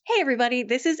everybody,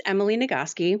 this is Emily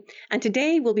Nagoski, and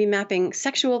today we'll be mapping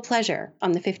sexual pleasure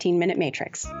on the 15-minute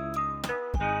matrix.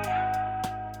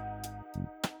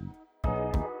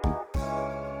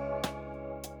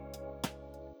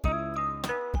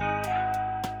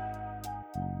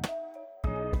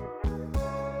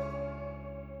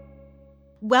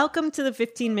 Welcome to the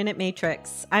 15-Minute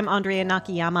Matrix. I'm Andrea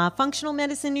Nakayama, functional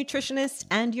medicine nutritionist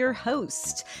and your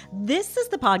host. This is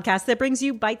the podcast that brings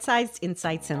you bite-sized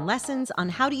insights and lessons on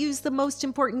how to use the most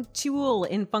important tool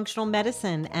in functional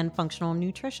medicine and functional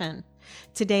nutrition.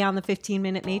 Today on the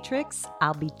 15-Minute Matrix,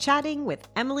 I'll be chatting with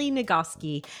Emily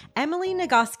Nagoski. Emily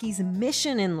Nagoski's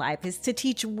mission in life is to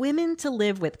teach women to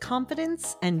live with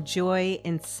confidence and joy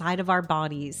inside of our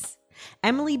bodies.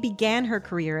 Emily began her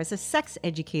career as a sex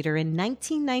educator in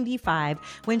 1995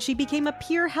 when she became a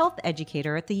peer health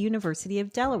educator at the University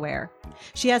of Delaware.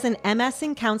 She has an MS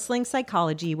in counseling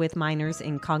psychology with minors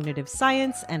in cognitive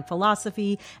science and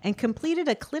philosophy and completed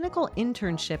a clinical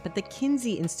internship at the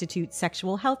Kinsey Institute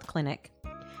Sexual Health Clinic.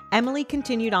 Emily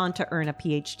continued on to earn a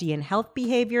PhD in health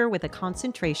behavior with a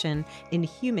concentration in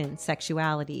human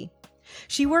sexuality.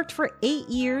 She worked for 8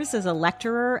 years as a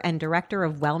lecturer and director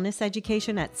of wellness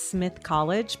education at Smith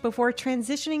College before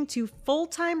transitioning to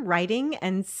full-time writing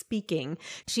and speaking.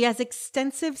 She has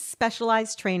extensive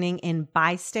specialized training in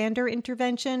bystander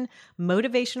intervention,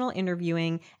 motivational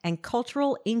interviewing, and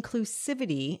cultural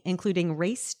inclusivity, including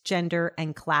race, gender,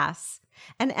 and class.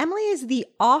 And Emily is the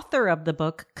author of the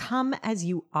book, Come As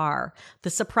You Are, the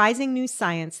surprising new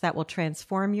science that will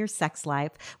transform your sex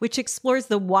life, which explores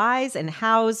the whys and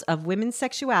hows of women's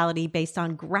sexuality based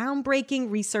on groundbreaking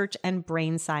research and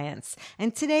brain science.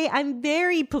 And today, I'm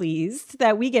very pleased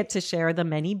that we get to share the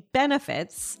many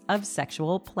benefits of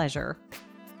sexual pleasure.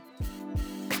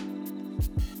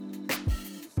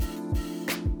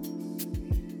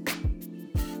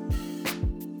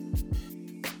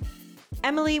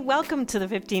 Emily, welcome to the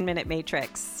 15-Minute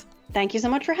Matrix. Thank you so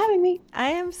much for having me. I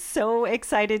am so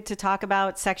excited to talk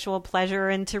about sexual pleasure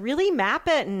and to really map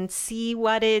it and see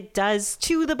what it does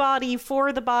to the body,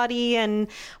 for the body, and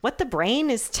what the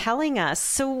brain is telling us.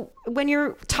 So when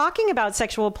you're talking about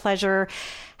sexual pleasure,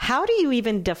 how do you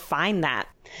even define that?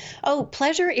 Oh,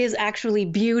 pleasure is actually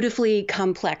beautifully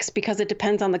complex because it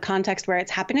depends on the context where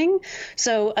it's happening.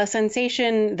 So a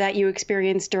sensation that you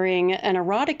experience during an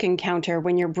erotic encounter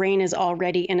when your brain is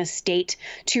already in a state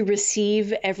to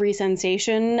receive every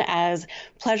sensation as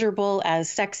pleasurable, as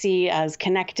sexy, as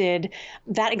connected,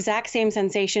 that exact same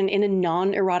sensation in a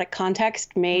non-erotic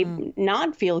context may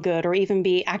not feel good or even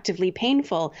be actively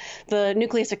painful. The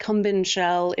nucleus accumbens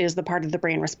shell is the part of the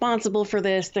brain responsible for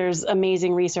this. There's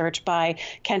amazing research by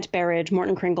Kent Berridge,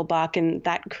 Morton Kringelbach, and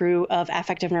that crew of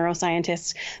affective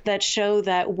neuroscientists that show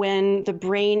that when the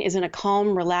brain is in a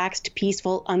calm, relaxed,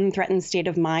 peaceful, unthreatened state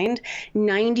of mind,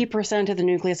 90% of the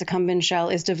nucleus accumbens shell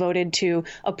is devoted to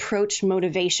approach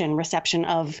motivation, reception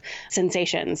of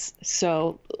sensations.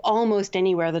 So almost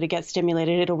anywhere that it gets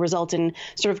stimulated, it'll result in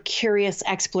sort of curious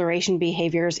exploration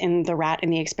behaviors in the rat in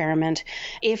the experiment.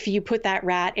 If you put that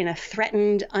rat in a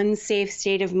threatened, unsafe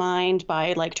state of mind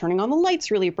by like turning on the lights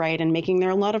really bright and making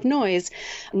their a lot of noise,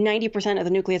 90% of the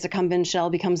nucleus accumbens shell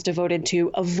becomes devoted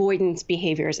to avoidance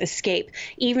behaviors, escape,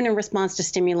 even in response to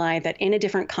stimuli that in a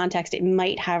different context it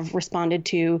might have responded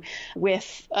to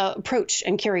with approach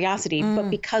and curiosity. But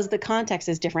because the context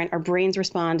is different, our brains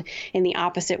respond in the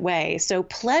opposite way. So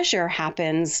pleasure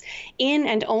happens in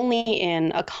and only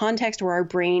in a context where our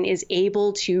brain is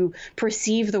able to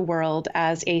perceive the world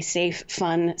as a safe,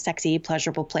 fun, sexy,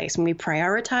 pleasurable place. When we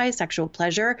prioritize sexual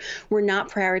pleasure, we're not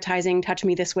prioritizing touch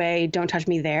me this way, don't touch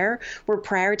me there. We're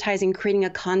prioritizing creating a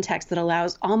context that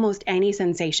allows almost any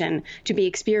sensation to be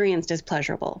experienced as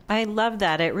pleasurable. I love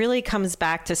that. It really comes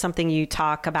back to something you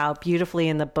talk about beautifully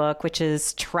in the book, which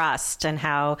is trust and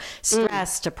how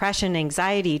stress, depression,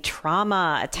 anxiety,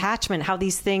 trauma, attachment, how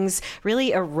these things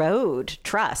really erode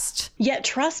trust. Yeah,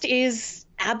 trust is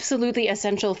absolutely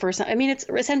essential for some. I mean, it's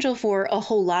essential for a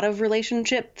whole lot of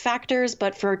relationship factors,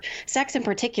 but for sex in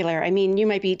particular, I mean, you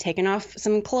might be taking off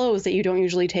some clothes that you don't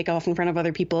usually take off in front of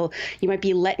other people. You might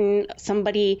be letting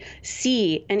somebody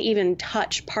see and even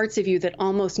touch parts of you that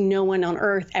almost no one on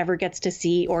earth ever gets to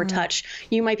see or touch.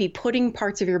 You might be putting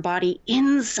parts of your body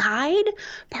inside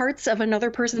parts of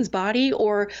another person's body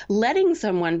or letting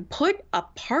someone put a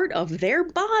part of their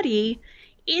body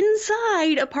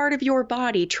inside a part of your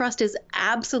body. Trust is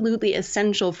absolutely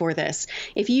essential for this.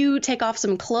 If you take off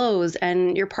some clothes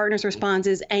and your partner's response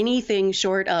is anything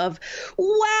short of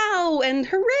wow and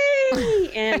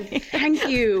hooray and thank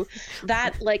you,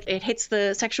 that it hits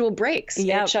the sexual brakes.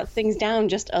 Yep. It shuts things down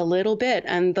just a little bit.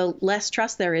 And the less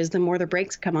trust there is, the more the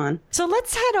brakes come on. So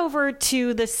let's head over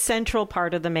to the central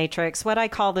part of the matrix, what I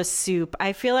call the soup.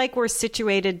 I feel like we're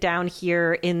situated down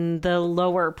here in the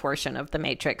lower portion of the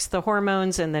matrix, the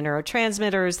hormones and the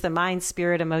neurotransmitters, the mind,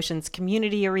 spirit, emotions,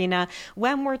 community arena.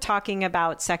 When we're talking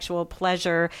about sexual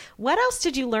pleasure, what else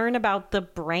did you learn about the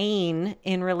brain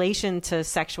in relation to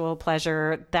sexual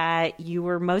pleasure that you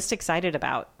were most excited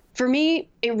about? For me,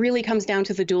 it really comes down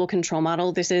to the dual control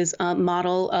model. This is a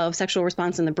model of sexual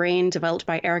response in the brain developed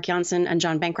by Eric Janssen and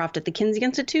John Bancroft at the Kinsey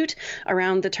Institute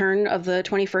around the turn of the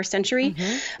 21st century.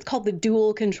 Mm-hmm. It's called the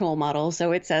dual control model.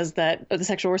 So it says that the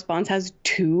sexual response has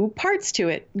two parts to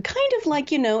it, kind of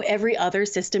like, every other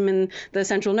system in the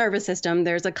central nervous system.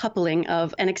 There's a coupling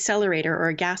of an accelerator or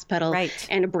a gas pedal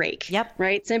and a brake. Yep.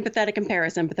 Right? Sympathetic and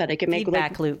parasympathetic. It makes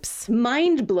feedback loops.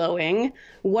 Mind blowing.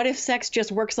 What if sex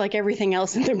just works like everything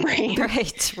else in the brain?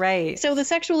 Right. So the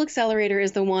sexual accelerator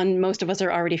is the one most of us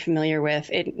are already familiar with.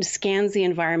 It scans the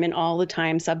environment all the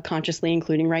time, subconsciously,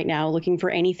 including right now, looking for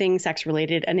anything sex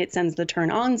related, and it sends the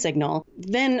turn on signal.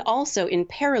 Then also in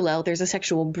parallel, there's a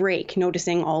sexual brake,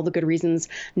 noticing all the good reasons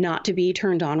not to be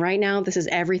turned on right now. This is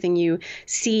everything you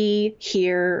see,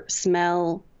 hear,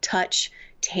 smell, touch,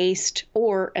 taste,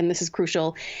 or, and this is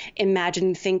crucial,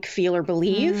 imagine, think, feel, or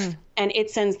believe. And it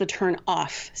sends the turn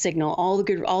off signal, all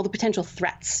the potential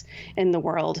threats in the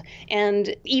world.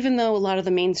 And even though a lot of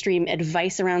the mainstream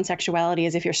advice around sexuality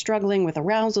is if you're struggling with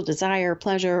arousal, desire,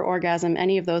 pleasure, orgasm,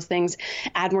 any of those things,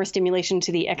 add more stimulation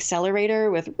to the accelerator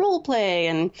with role play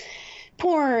and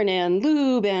porn and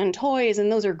lube and toys,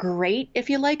 and those are great.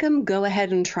 If you like them, go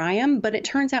ahead and try them. But it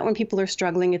turns out when people are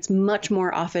struggling, it's much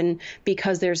more often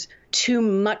because there's too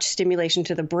much stimulation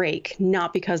to the brake,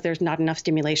 not because there's not enough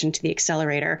stimulation to the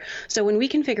accelerator. So when we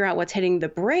can figure out what's hitting the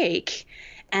brake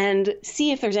and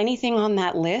see if there's anything on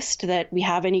that list that we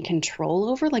have any control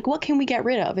over, like what can we get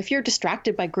rid of? If you're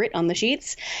distracted by grit on the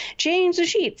sheets, change the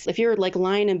sheets. If you're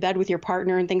lying in bed with your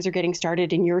partner and things are getting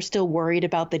started and you're still worried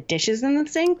about the dishes in the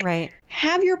sink,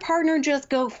 have your partner just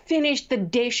go finish the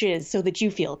dishes so that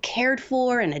you feel cared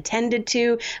for and attended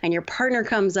to, and your partner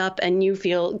comes up and you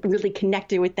feel really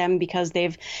connected with them because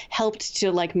they've helped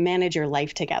to manage your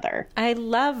life together. I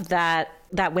love that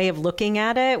way of looking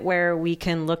at it, where we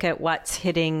can look at what's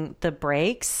hitting the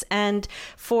brakes. And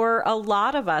for a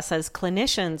lot of us as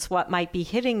clinicians, what might be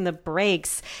hitting the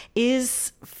brakes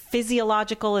is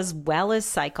physiological as well as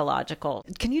psychological.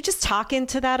 Can you just talk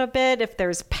into that a bit? If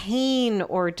there's pain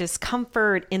or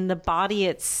discomfort in the body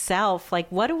itself,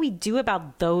 what do we do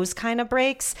about those kind of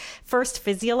brakes? First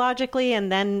physiologically, and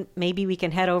then maybe we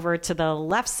can head over to the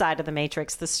left side of the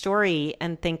matrix, the story,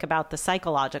 and think about the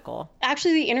psychological.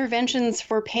 Actually, the interventions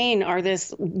for pain are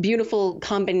this beautiful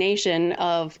combination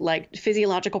of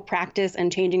physiological practice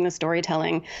and changing the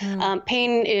storytelling.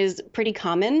 Pain is pretty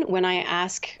common. When I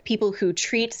ask people who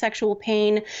treat sexual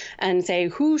pain and say,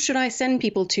 who should I send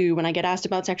people to when I get asked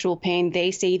about sexual pain,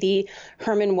 they say the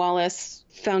Herman Wallace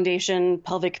Foundation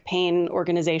Pelvic Pain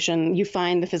Organization. You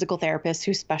find the physical therapists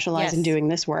who specialize in doing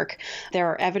this work. There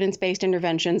are evidence-based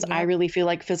interventions. I really feel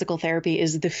like physical therapy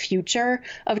is the future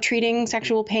of treating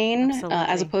sexual pain,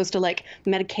 as opposed to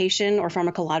medication or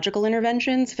pharmacological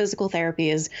interventions. Physical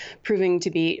therapy is proving to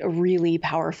be a really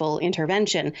powerful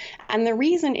intervention. And the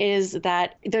reason is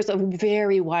that there's a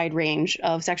very wide range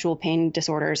of sexual pain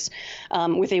disorders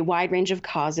with a wide range of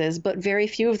causes, but very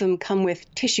few of them come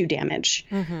with tissue damage.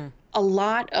 A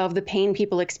lot of the pain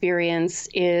people experience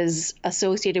is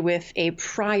associated with a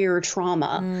prior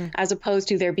trauma, as opposed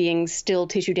to there being still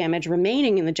tissue damage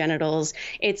remaining in the genitals.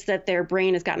 It's that their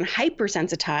brain has gotten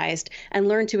hypersensitized and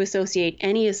learned to associate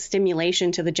any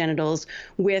stimulation to the genitals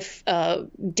with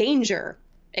danger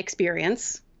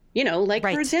experience. For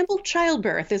example,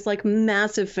 childbirth is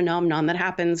massive phenomenon that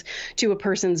happens to a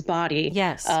person's body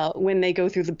when they go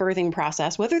through the birthing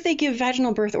process, whether they give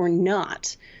vaginal birth or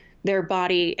not. Their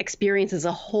body experiences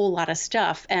a whole lot of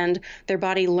stuff, and their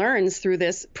body learns through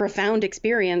this profound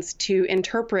experience to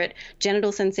interpret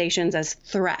genital sensations as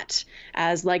threat,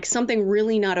 as something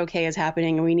really not okay is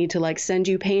happening, and we need to send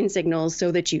you pain signals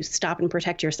so that you stop and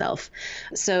protect yourself.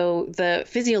 So the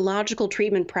physiological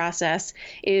treatment process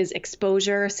is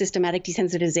exposure, systematic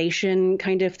desensitization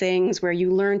kind of things, where you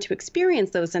learn to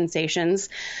experience those sensations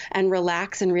and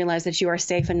relax and realize that you are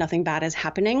safe and nothing bad is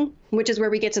happening, which is where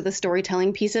we get to the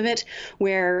storytelling piece of it,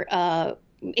 where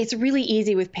it's really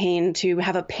easy with pain to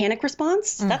have a panic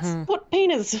response. That's what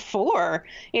pain is for,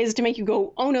 is to make you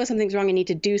go, oh no, something's wrong. I need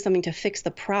to do something to fix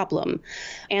the problem.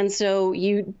 And so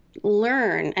you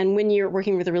learn. And when you're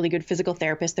working with a really good physical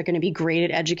therapist, they're going to be great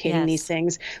at educating these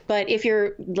things. But if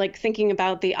you're like thinking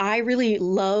about I really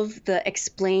love the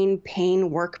Explain Pain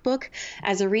workbook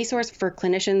as a resource for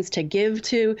clinicians to give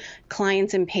to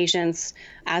clients and patients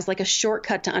as like a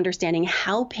shortcut to understanding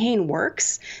how pain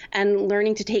works and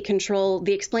learning to take control.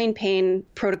 The Explain Pain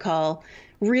protocol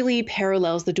really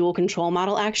parallels the dual control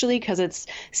model, actually, because it's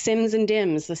SIMS and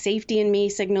DIMS, the safety in me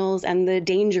signals and the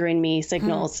danger in me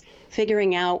signals,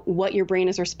 figuring out what your brain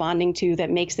is responding to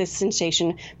that makes this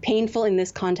sensation painful in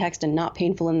this context and not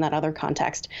painful in that other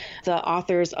context. The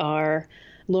authors are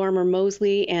Lorimer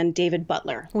Moseley and David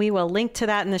Butler. We will link to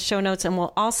that in the show notes, and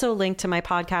we'll also link to my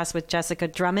podcast with Jessica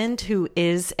Drummond, who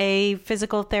is a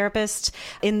physical therapist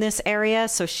in this area,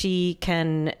 so she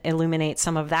can illuminate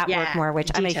some of that work more,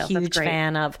 which I'm a huge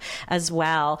fan of as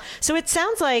well. So it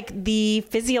sounds like the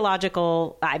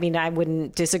physiological, I mean, I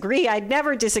wouldn't disagree. I'd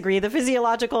never disagree. The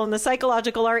physiological and the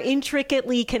psychological are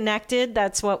intricately connected.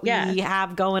 That's what we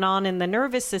have going on in the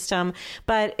nervous system.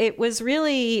 But it was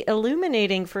really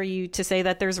illuminating for you to say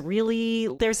that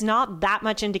there's not that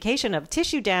much indication of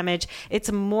tissue damage.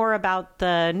 It's more about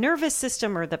the nervous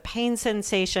system or the pain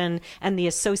sensation and the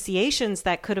associations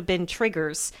that could have been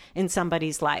triggers in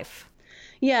somebody's life.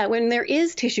 Yeah, when there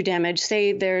is tissue damage,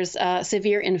 say there's a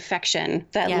severe infection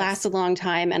that lasts a long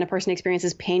time and a person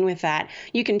experiences pain with that,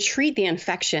 you can treat the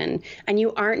infection and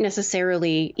you aren't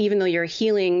necessarily, even though you're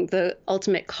healing the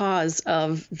ultimate cause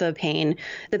of the pain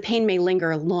may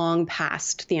linger long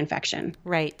past the infection.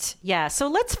 Right. Yeah. So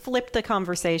let's flip the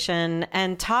conversation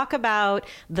and talk about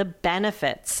the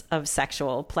benefits of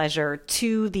sexual pleasure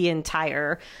to the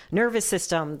entire nervous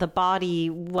system, the body.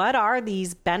 What are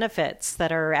these benefits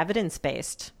that are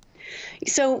evidence-based?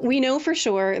 So we know for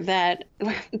sure that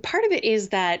part of it is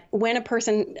that when a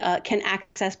person can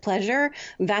access pleasure,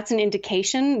 that's an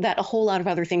indication that a whole lot of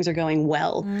other things are going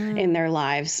well in their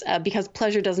lives, because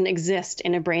pleasure doesn't exist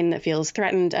in a brain that feels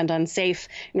threatened and unsafe.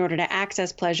 In order to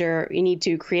access pleasure, you need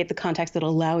to create the context that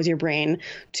allows your brain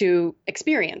to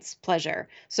experience pleasure.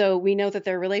 So we know that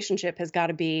their relationship has got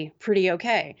to be pretty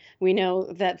okay. We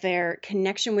know that their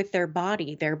connection with their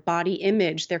body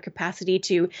image, their capacity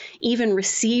to even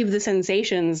receive the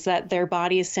sensations that their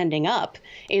body is sending up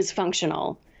is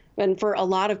functional. And for a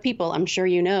lot of people, I'm sure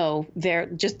you know, they're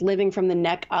just living from the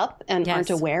neck up and aren't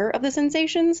aware of the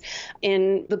sensations.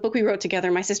 In the book we wrote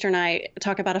together, my sister and I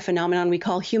talk about a phenomenon we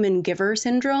call human giver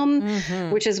syndrome,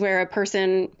 which is where a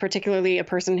person, particularly a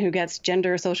person who gets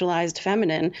gender socialized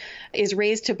feminine, is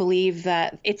raised to believe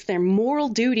that it's their moral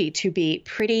duty to be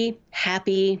pretty,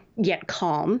 happy, yet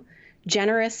calm,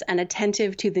 generous, and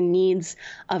attentive to the needs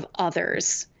of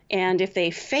others. And if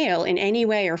they fail in any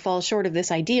way or fall short of this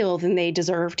ideal, then they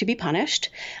deserve to be punished.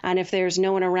 And if there's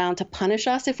no one around to punish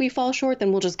us if we fall short,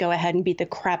 then we'll just go ahead and beat the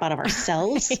crap out of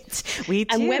ourselves. Right. We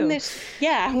do. And when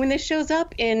this shows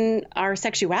up in our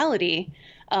sexuality,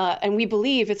 and we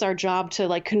believe it's our job to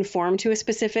like conform to a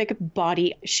specific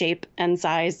body shape and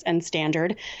size and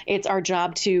standard. It's our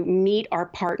job to meet our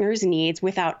partner's needs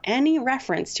without any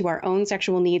reference to our own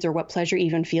sexual needs or what pleasure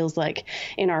even feels like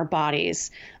in our bodies.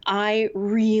 I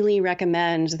really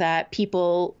recommend that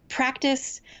people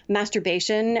practice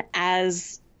masturbation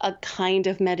as a kind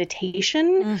of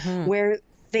meditation where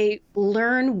they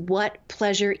learn what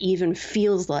pleasure even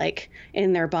feels like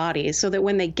in their bodies, so that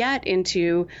when they get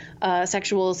into a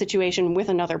sexual situation with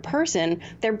another person,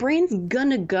 their brain's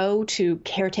gonna go to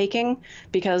caretaking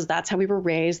because that's how we were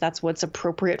raised. That's what's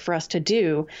appropriate for us to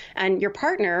do. And your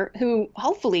partner, who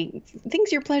hopefully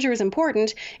thinks your pleasure is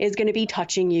important, is going to be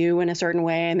touching you in a certain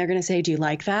way. And they're going to say, do you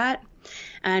like that?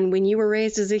 And when you were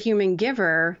raised as a human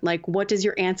giver, like, what does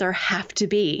your answer have to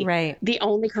be? Right. The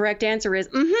only correct answer is,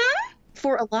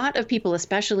 For a lot of people,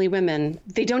 especially women,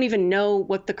 they don't even know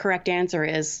what the correct answer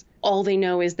is. All they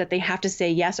know is that they have to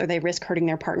say yes or they risk hurting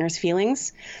their partner's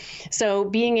feelings. So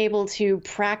being able to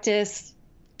practice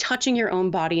touching your own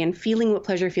body and feeling what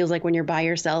pleasure feels like when you're by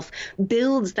yourself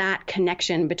builds that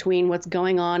connection between what's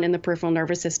going on in the peripheral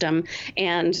nervous system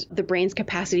and the brain's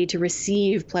capacity to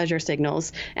receive pleasure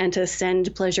signals and to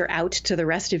send pleasure out to the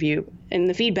rest of you in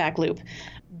the feedback loop.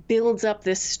 Builds up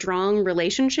this strong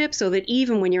relationship so that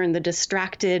even when you're in the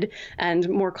distracted and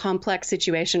more complex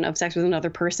situation of sex with another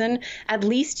person, at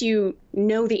least you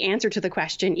know the answer to the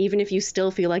question, even if you still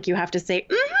feel like you have to say,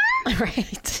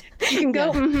 Right. You can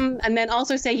go, and then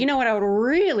also say, you know what I would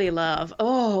really love?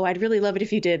 Oh, I'd really love it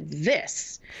if you did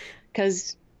this.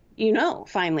 Because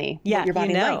finally what your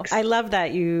body likes. I love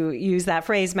that you use that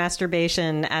phrase,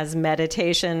 masturbation as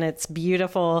meditation. It's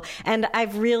beautiful. And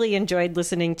I've really enjoyed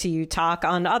listening to you talk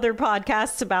on other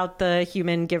podcasts about the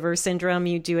human giver syndrome.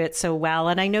 You do it so well.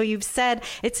 And I know you've said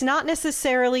it's not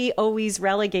necessarily always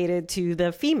relegated to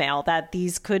the female, that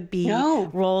these could be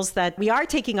roles that we are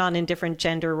taking on in different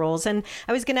gender roles. And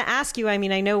I was going to ask you, I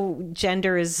mean, I know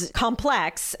gender is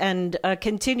complex and a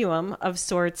continuum of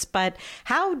sorts, but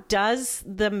how does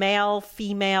the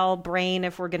male-female brain,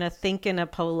 if we're going to think in a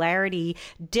polarity,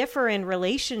 differ in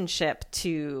relationship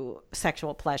to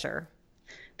sexual pleasure?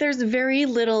 There's very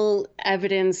little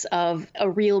evidence of a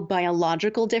real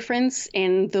biological difference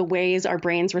in the ways our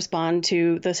brains respond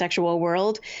to the sexual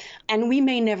world. And we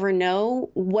may never know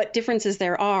what differences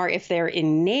there are, if they're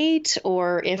innate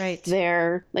or if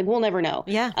they're we'll never know.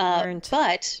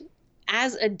 But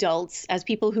as adults, as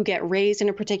people who get raised in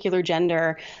a particular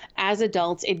gender, as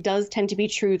adults, it does tend to be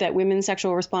true that women's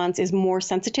sexual response is more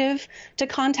sensitive to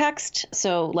context.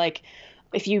 So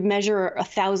if you measure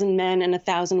 1,000 men and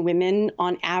 1,000 women,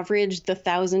 on average, the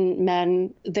 1,000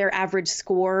 men, their average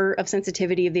score of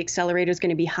sensitivity of the accelerator is going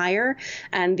to be higher,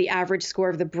 and the average score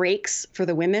of the brakes for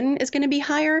the women is going to be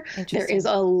higher. There is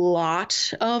a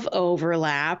lot of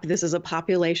overlap. This is a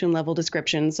population level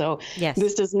description. So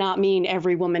this does not mean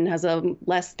every woman has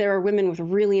there are women with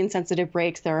really insensitive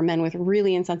brakes. There are men with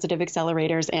really insensitive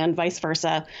accelerators, and vice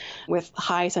versa with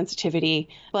high sensitivity.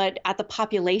 But at the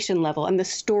population level, and the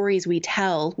stories we tell,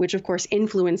 which of course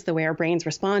influence the way our brains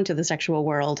respond to the sexual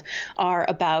world, are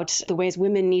about the ways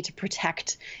women need to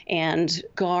protect and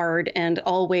guard and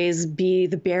always be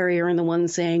the barrier and the one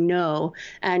saying no.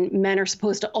 And men are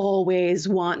supposed to always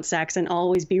want sex and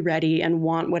always be ready and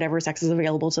want whatever sex is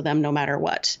available to them no matter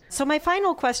what. So my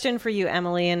final question for you,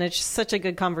 Emily, and it's such a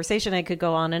good conversation, I could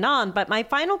go on, but my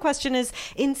final question is,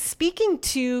 in speaking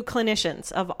to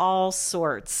clinicians of all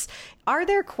sorts, are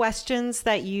there questions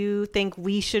that you think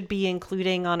we should be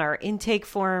including on our intake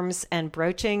forms and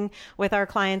broaching with our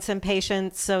clients and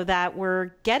patients so that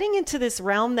we're getting into this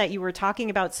realm that you were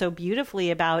talking about so beautifully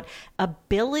about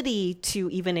ability to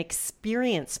even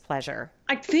experience pleasure?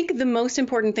 I think the most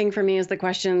important thing for me is the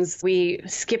questions we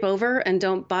skip over and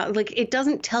don't it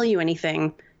doesn't tell you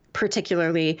anything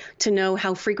particularly to know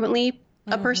how frequently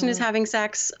a person is having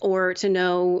sex or to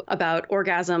know about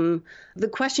orgasm. The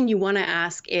question you want to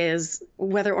ask is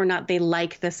whether or not they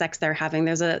like the sex they're having.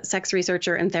 There's a sex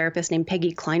researcher and therapist named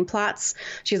Peggy Kleinplatz.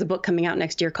 She has a book coming out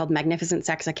next year called Magnificent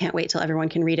Sex. I can't wait till everyone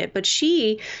can read it. But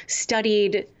she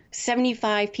studied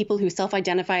 75 people who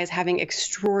self-identify as having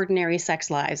extraordinary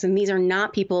sex lives. And these are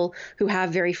not people who have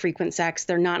very frequent sex.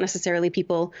 They're not necessarily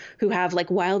people who have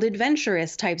wild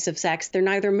adventurous types of sex. They're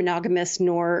neither monogamous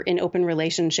nor in open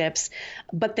relationships,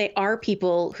 but they are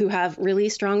people who have really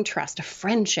strong trust, a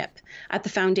friendship at the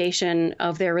foundation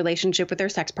of their relationship with their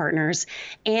sex partners.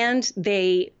 And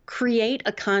they create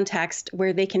a context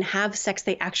where they can have sex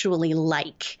they actually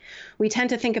like. We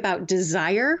tend to think about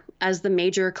desire as the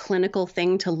major clinical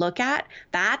thing to look at.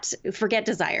 Forget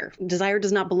desire. Desire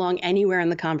does not belong anywhere in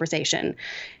the conversation.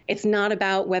 It's not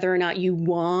about whether or not you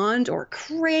want or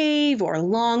crave or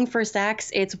long for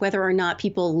sex. It's whether or not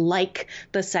people like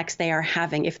the sex they are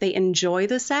having. If they enjoy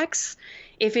the sex,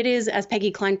 if it is, as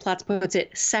Peggy Kleinplatz puts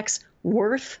it, sex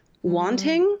worth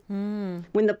wanting,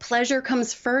 when the pleasure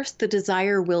comes first, the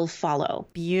desire will follow.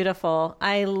 Beautiful.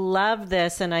 I love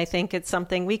this. And I think it's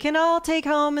something we can all take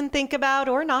home and think about,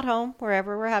 or not home,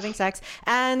 wherever we're having sex,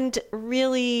 and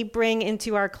really bring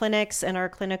into our clinics and our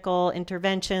clinical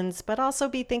interventions, but also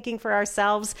be thinking for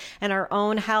ourselves and our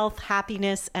own health,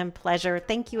 happiness, and pleasure.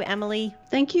 Thank you, Emily.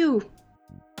 Thank you.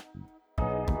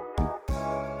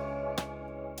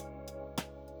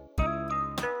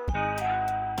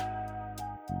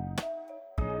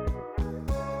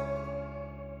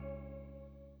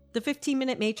 The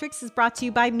 15-Minute Matrix is brought to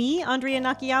you by me, Andrea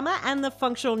Nakayama, and the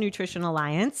Functional Nutrition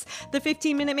Alliance. The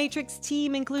 15-Minute Matrix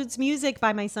team includes music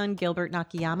by my son, Gilbert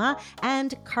Nakayama,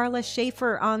 and Carla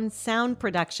Schaefer on sound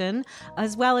production,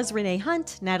 as well as Renee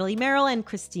Hunt, Natalie Merrill, and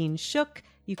Christine Shook.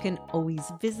 You can always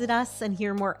visit us and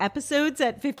hear more episodes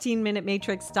at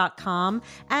 15minutematrix.com.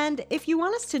 And if you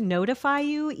want us to notify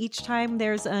you each time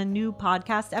there's a new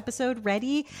podcast episode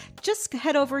ready, just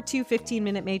head over to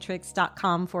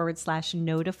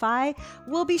 15minutematrix.com/notify.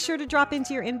 We'll be sure to drop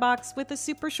into your inbox with a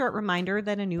super short reminder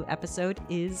that a new episode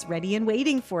is ready and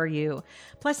waiting for you.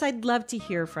 Plus, I'd love to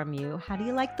hear from you. How do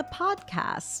you like the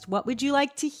podcast? What would you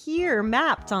like to hear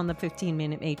mapped on the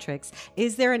 15-Minute Matrix?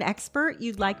 Is there an expert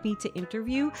you'd like me to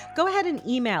interview? Go ahead and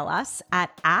email us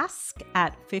at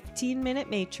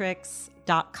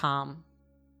ask@15minutematrix.com.